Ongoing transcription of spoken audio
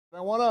I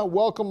want to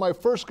welcome my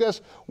first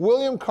guest,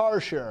 William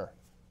Karchere.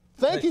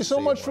 Thank you so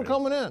much for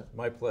coming in.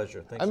 My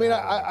pleasure. Thanks. I mean,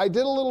 I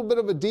did a little bit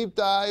of a deep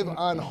dive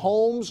on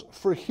Homes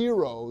for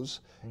Heroes,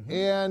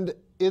 and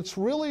it's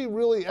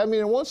really, I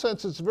mean, in one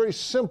sense, it's very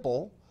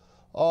simple.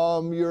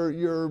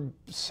 You're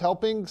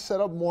helping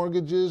set up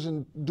mortgages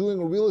and doing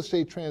a real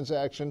estate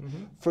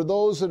transaction for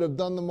those that have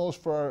done the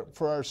most for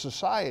our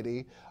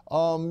society.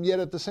 Yet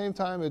at the same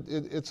time,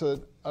 it's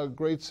a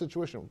great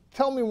situation.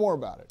 Tell me more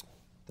about it.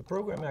 The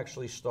program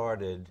actually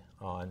started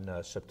on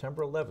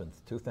September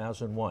 11th,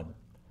 2001,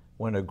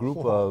 when a group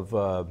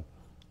of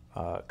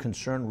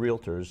concerned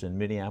realtors in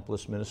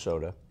Minneapolis,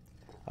 Minnesota,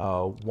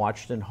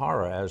 watched in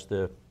horror as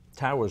the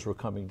towers were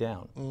coming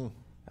down.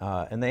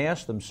 And they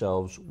asked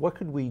themselves, what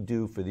could we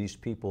do for these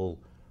people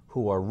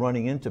who are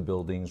running into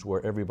buildings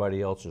where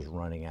everybody else is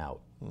running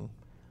out?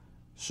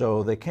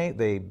 So they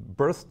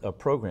birthed a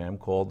program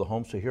called the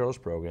Homes for Heroes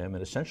program,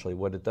 and essentially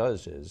what it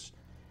does is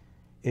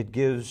it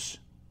gives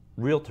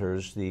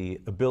realtors the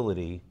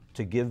ability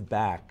to give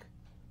back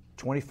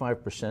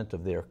 25%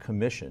 of their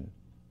commission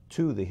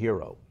to the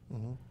hero.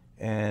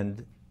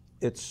 And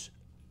it's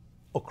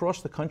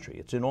across the country.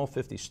 It's in all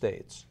 50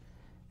 states.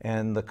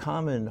 And the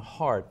common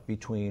heart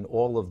between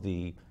all of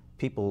the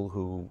people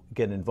who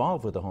get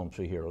involved with the Homes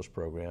for Heroes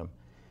program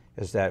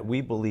is that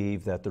we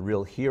believe that the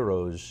real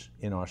heroes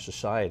in our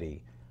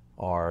society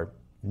are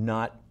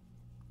not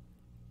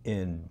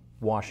in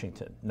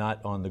Washington,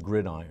 not on the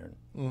gridiron,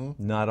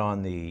 not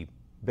on the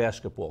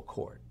basketball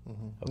court. Okay?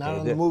 Not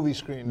on the movie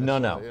screen.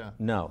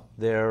 No.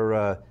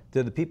 They're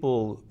the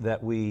people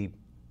that we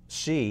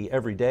see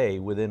every day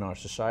within our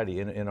society,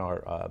 in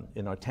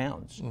our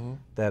towns,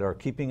 that are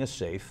keeping us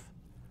safe,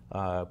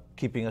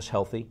 keeping us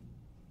healthy,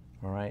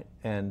 all right,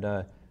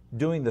 and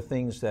doing the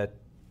things that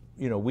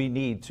we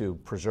need to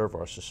preserve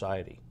our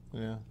society.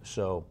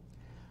 So,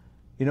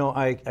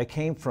 I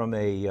came from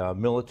a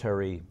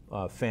military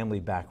family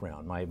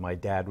background. My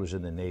dad was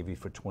in the Navy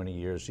for 20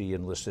 years. He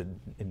enlisted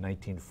in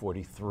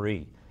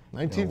 1943.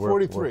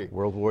 1943.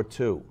 World War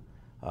II.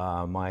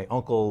 My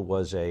uncle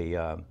was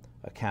a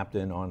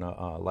captain on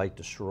a light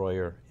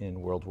destroyer in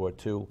World War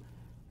II,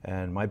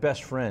 and my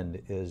best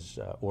friend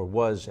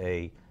was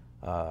a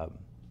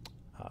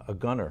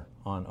gunner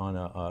on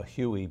a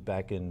Huey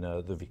back in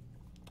the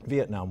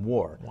Vietnam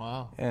War.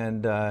 Wow.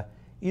 And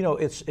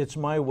it's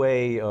my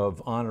way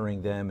of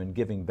honoring them and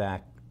giving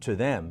back to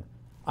them.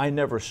 I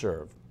never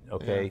served,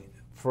 okay?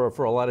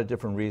 For a lot of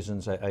different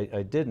reasons,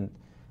 I didn't,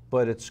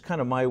 but it's kind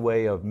of my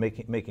way of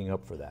making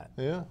up for that.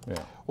 Yeah.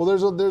 Well,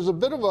 there's a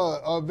bit of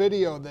a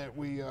video that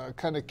we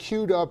kind of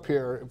queued up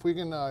here. If we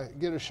can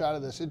get a shot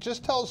of this. It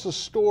just tells the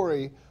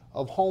story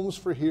of Homes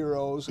for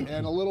Heroes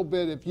and a little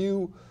bit, if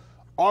you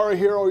are a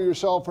hero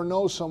yourself or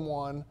know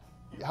someone,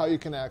 how you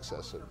can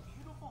access it.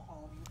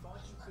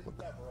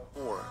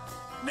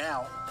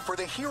 Now, for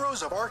the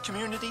heroes of our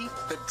community,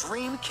 the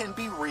dream can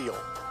be real.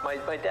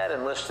 My dad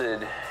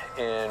enlisted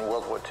in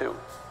World War II,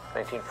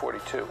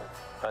 1942.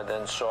 I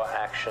then saw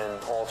action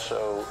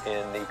also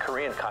in the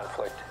Korean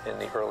conflict in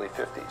the early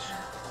 50s.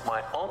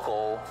 My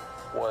uncle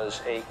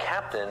was a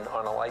captain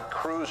on a light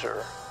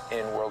cruiser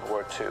in World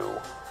War II.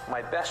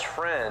 My best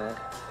friend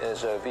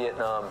is a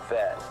Vietnam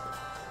vet,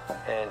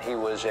 and he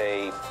was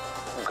a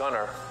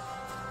gunner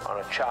on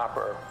a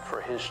chopper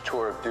for his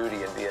tour of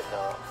duty in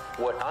Vietnam.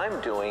 What I'm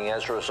doing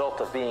as a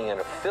result of being an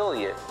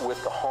affiliate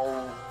with the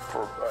Home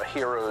for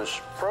Heroes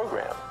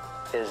program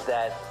is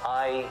that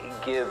I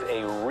give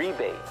a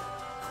rebate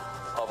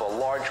of a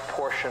large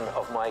portion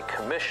of my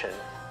commission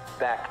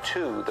back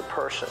to the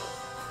person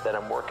that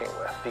I'm working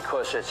with,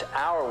 because it's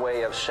our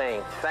way of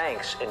saying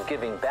thanks and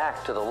giving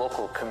back to the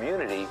local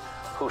community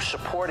who's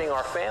supporting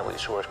our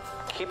families, who are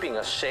keeping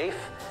us safe,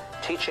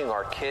 teaching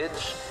our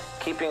kids,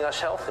 keeping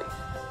us healthy.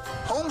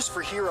 Homes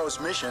for Heroes'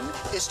 mission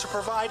is to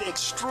provide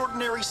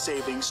extraordinary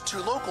savings to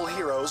local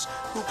heroes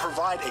who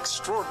provide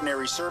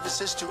extraordinary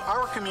services to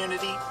our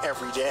community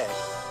every day.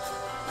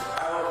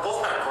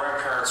 Both my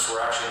grandparents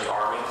were actually in the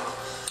Army,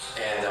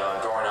 and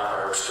growing up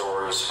I heard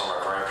stories from my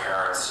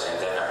grandparents, and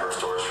then I heard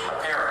stories from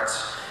my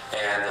parents,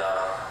 and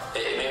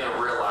it made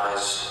me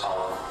realize,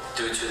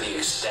 due to the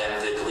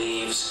extended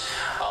leaves,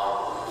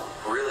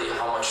 really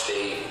how much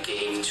they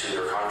gave to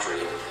their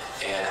country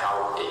and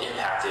how it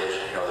impacted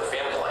their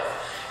family life.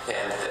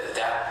 And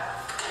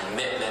that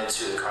commitment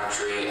to the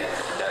country and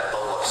that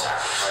level of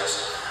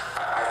sacrifice,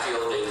 I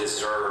feel they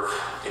deserve,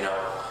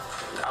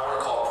 I want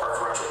to call it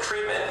preferential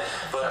treatment,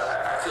 but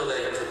I feel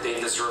that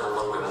they deserve a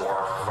little bit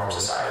more from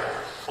society.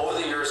 Over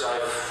the years,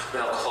 I've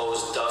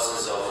closed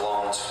dozens of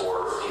loans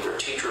for either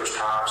teachers,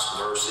 cops,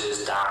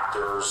 nurses,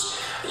 doctors,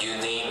 you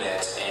name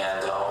it.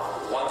 And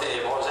one thing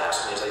they've always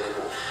asked me is like,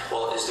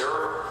 well, is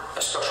there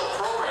a special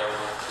program,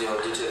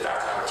 due to the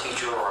fact that I'm a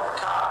teacher or I'm a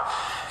cop?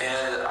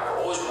 And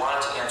I've always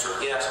wanted to answer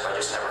yes, but I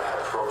just never had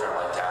a program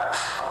like that,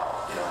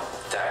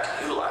 that I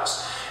can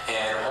utilize.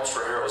 And Homes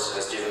for Heroes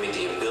has given me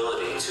the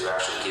ability to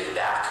actually give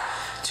back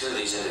to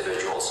these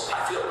individuals.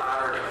 I feel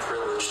honored and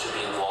privileged to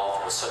be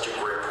involved with such a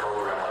great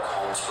program like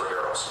Homes Homes for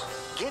Heroes.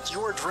 Get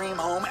your dream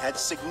home at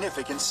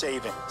significant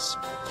savings.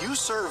 You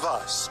serve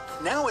us.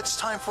 Now it's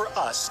time for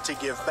us to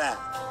give back.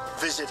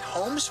 Visit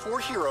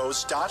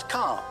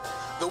homesforheroes.com,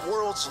 the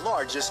world's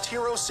largest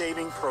hero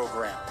saving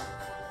program.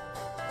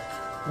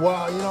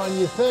 Well, you know, and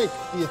you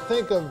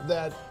think of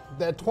that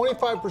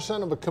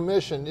 25% of a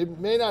commission, it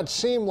may not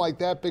seem like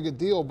that big a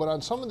deal, but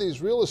on some of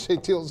these real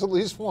estate deals, at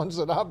least ones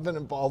that I've been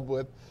involved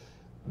with,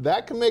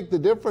 that can make the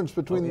difference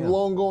between the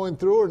loan going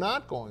through or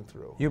not going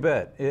through. You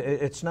bet.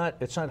 It's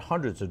not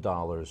hundreds of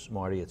dollars,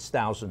 Marty. It's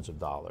thousands of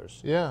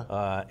dollars.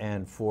 Yeah.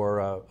 And for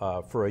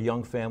a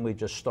young family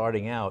just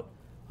starting out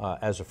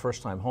as a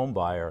first-time home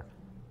buyer,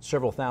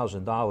 several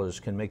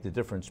 $1,000s can make the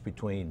difference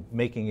between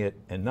making it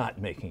and not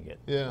making it.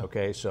 Yeah.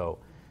 Okay. So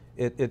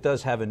it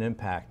does have an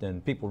impact,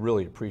 and people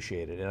really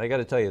appreciate it. And I got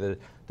to tell you that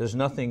there's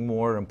nothing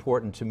more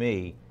important to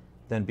me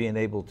than being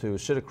able to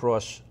sit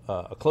across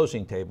a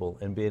closing table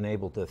and being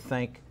able to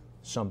thank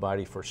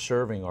somebody for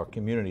serving our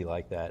community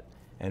like that,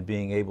 and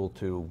being able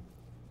to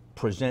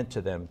present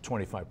to them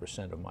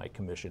 25% of my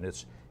commission.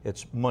 It's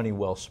money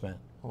well spent.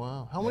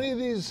 Wow. How many of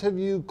these have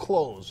you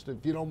closed,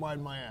 if you don't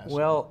mind my asking?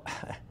 Well,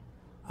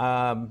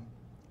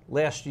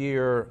 last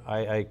year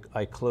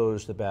I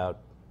closed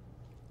about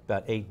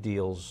 8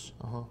 deals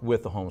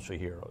with the Homes for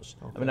Heroes.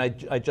 Okay. I mean,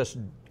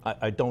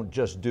 I don't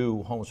just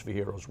do Homes for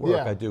Heroes work.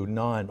 Yeah. I do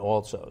none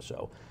also.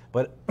 So,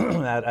 but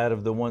out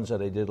of the ones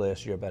that I did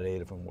last year, about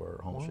 8 of them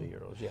were Homes for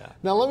Heroes. Yeah.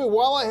 Now,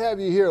 while I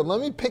have you here, let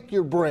me pick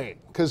your brain,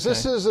 because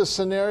this is a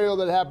scenario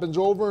that happens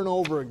over and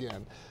over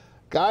again.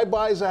 Guy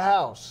buys a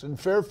house in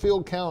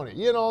Fairfield County.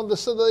 You know,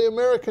 the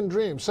American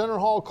dream. Center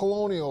Hall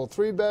Colonial,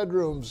 3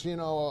 bedrooms,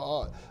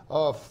 4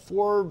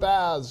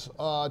 baths,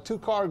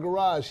 2-car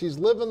garage. He's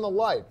living the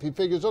life. He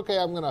figures, okay,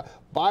 I'm going to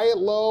buy it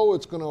low.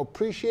 It's going to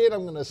appreciate.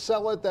 I'm going to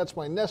sell it. That's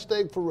my nest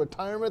egg for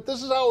retirement.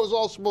 This is how it was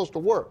all supposed to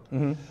work.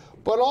 Mm-hmm.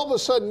 But all of a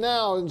sudden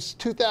now, in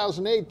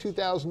 2008,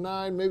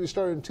 2009, maybe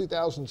started in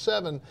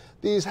 2007,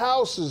 these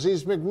houses,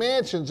 these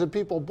McMansions that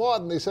people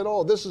bought, and they said,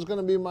 oh, this is going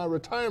to be my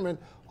retirement.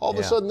 All of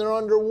a sudden, they're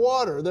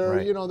underwater.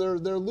 They're,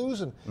 they're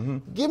losing. Mm-hmm.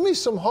 Give me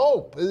some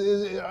hope.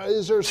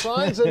 Is there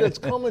signs that it's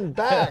coming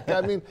back?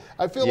 I mean,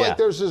 I feel like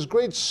there's this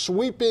great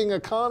sweeping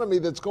economy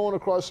that's going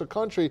across the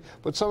country,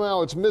 but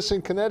somehow it's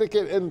missing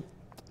Connecticut and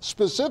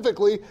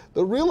specifically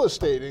the real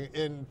estate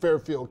in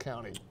Fairfield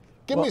County.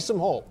 Give me some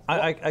hope.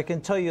 I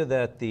can tell you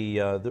that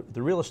the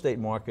real estate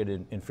market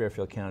in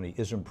Fairfield County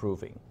is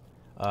improving.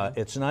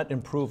 It's not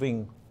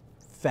improving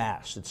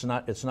fast. It's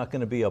not going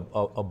to be a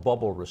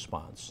bubble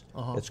response.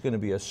 It's going to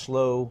be a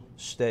slow,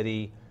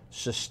 steady,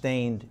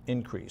 sustained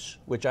increase,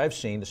 which I've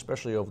seen,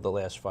 especially over the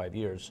last 5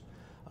 years.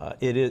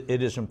 It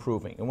is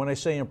improving. And when I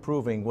say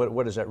improving,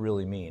 what does that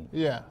really mean?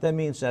 Yeah. That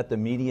means that the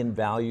median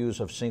values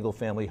of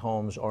single-family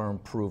homes are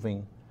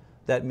improving.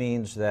 That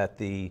means that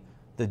the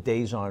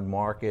days on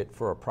market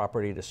for a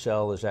property to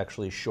sell is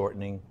actually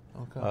shortening.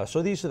 Okay.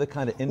 So these are the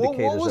kind of indicators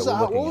that we're looking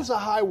at. What was the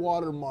high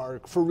water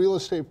mark for real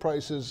estate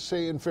prices,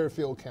 say, in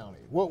Fairfield County?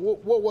 What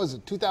was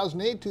it,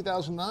 2008,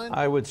 2009?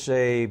 I would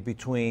say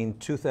between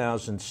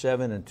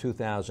 2007 and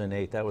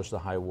 2008, that was the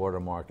high water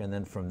mark. And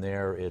then from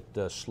there, it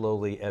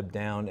slowly ebbed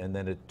down, and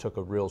then it took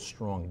a real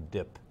strong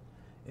dip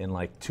in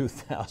like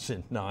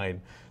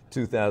 2009,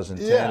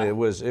 2010. Yeah. It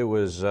was.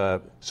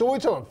 So we're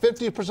talking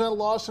 50%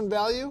 loss in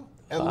value,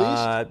 at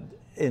least?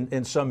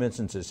 In some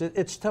instances,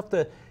 it's tough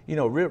to,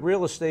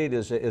 real estate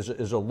is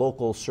a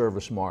local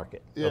service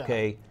market. Yeah.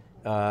 Okay,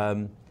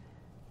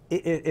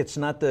 it's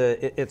not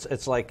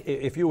it's like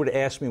if you were to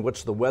ask me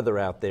what's the weather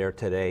out there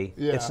today,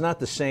 it's not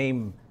the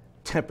same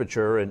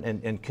temperature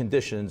and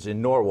conditions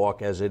in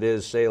Norwalk as it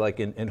is, say, like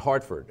in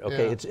Hartford.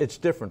 Okay, it's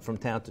different from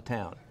town to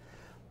town,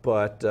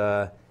 but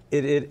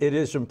it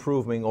is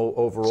improving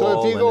overall.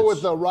 So if you go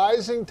with the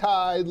rising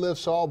tide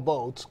lifts all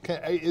boats,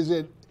 is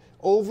it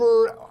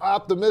over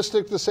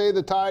optimistic to say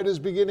the tide is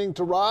beginning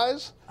to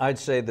rise? I'd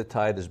say the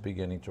tide is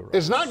beginning to rise.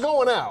 It's not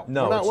going out.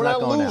 No, we're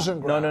not going losing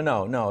out. ground.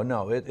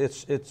 No.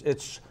 It's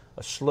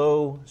a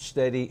slow,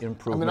 steady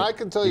improvement. I mean, I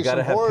can tell you some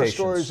horror patience.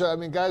 stories. I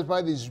mean, guys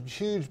buy these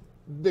huge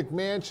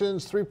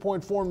McMansions,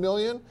 $3.4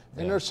 million,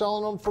 and they're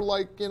selling them for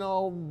like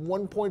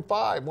 1.5,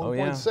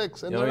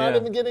 1.6, and they're not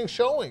even getting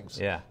showings.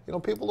 Yeah.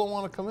 People don't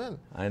want to come in.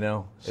 I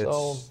know.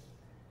 So.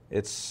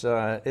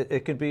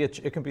 It can be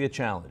a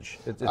challenge.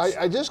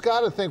 I just got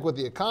to think, with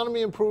the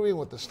economy improving,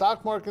 with the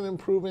stock market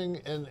improving,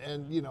 and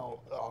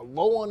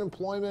low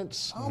unemployment,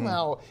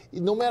 somehow,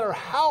 no matter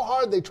how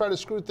hard they try to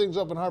screw things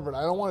up in Harvard,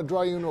 I don't want to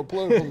draw you into a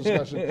political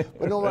discussion,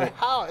 but no matter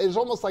how, it's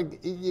almost like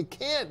you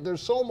can't.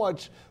 There's so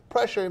much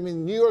pressure. I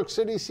mean, New York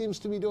City seems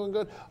to be doing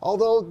good,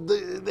 although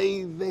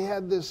they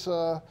had this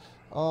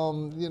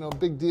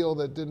big deal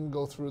that didn't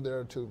go through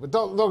there too. But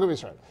don't get me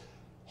started.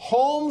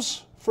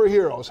 Homes for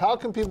Heroes. How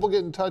can people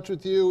get in touch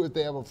with you if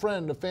they have a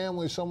friend, a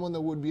family, someone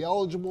that would be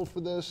eligible for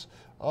this?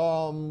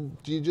 Do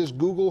you just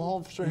Google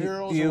Homes for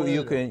Heroes?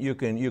 You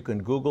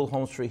can Google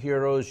Homes for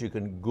Heroes. You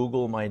can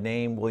Google my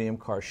name, William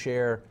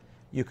Karchere.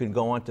 You can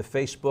go onto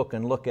Facebook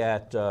and look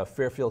at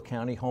Fairfield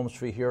County Homes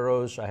for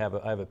Heroes. I have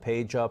a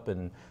page up,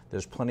 and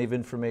there's plenty of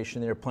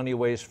information there, plenty of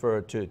ways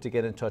to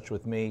get in touch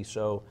with me.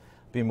 So,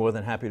 be more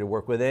than happy to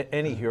work with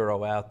any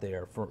hero out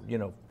there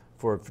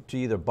to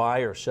either buy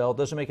or sell.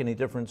 Doesn't make any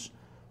difference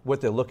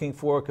what they're looking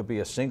for. It could be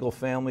a single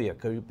family, it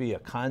could be a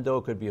condo,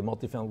 it could be a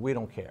multifamily. We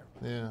don't care.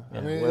 Yeah,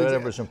 I mean,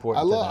 whatever's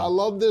important. I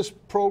love this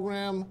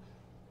program.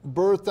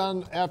 Birth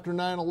after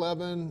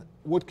 9/11.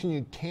 What can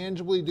you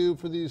tangibly do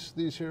for these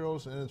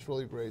heroes? And it's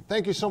really great.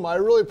 Thank you so much. I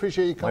really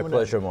appreciate you coming in. My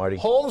pleasure, Marty.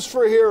 Homes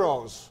for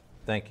Heroes.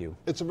 Thank you.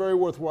 It's a very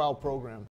worthwhile program.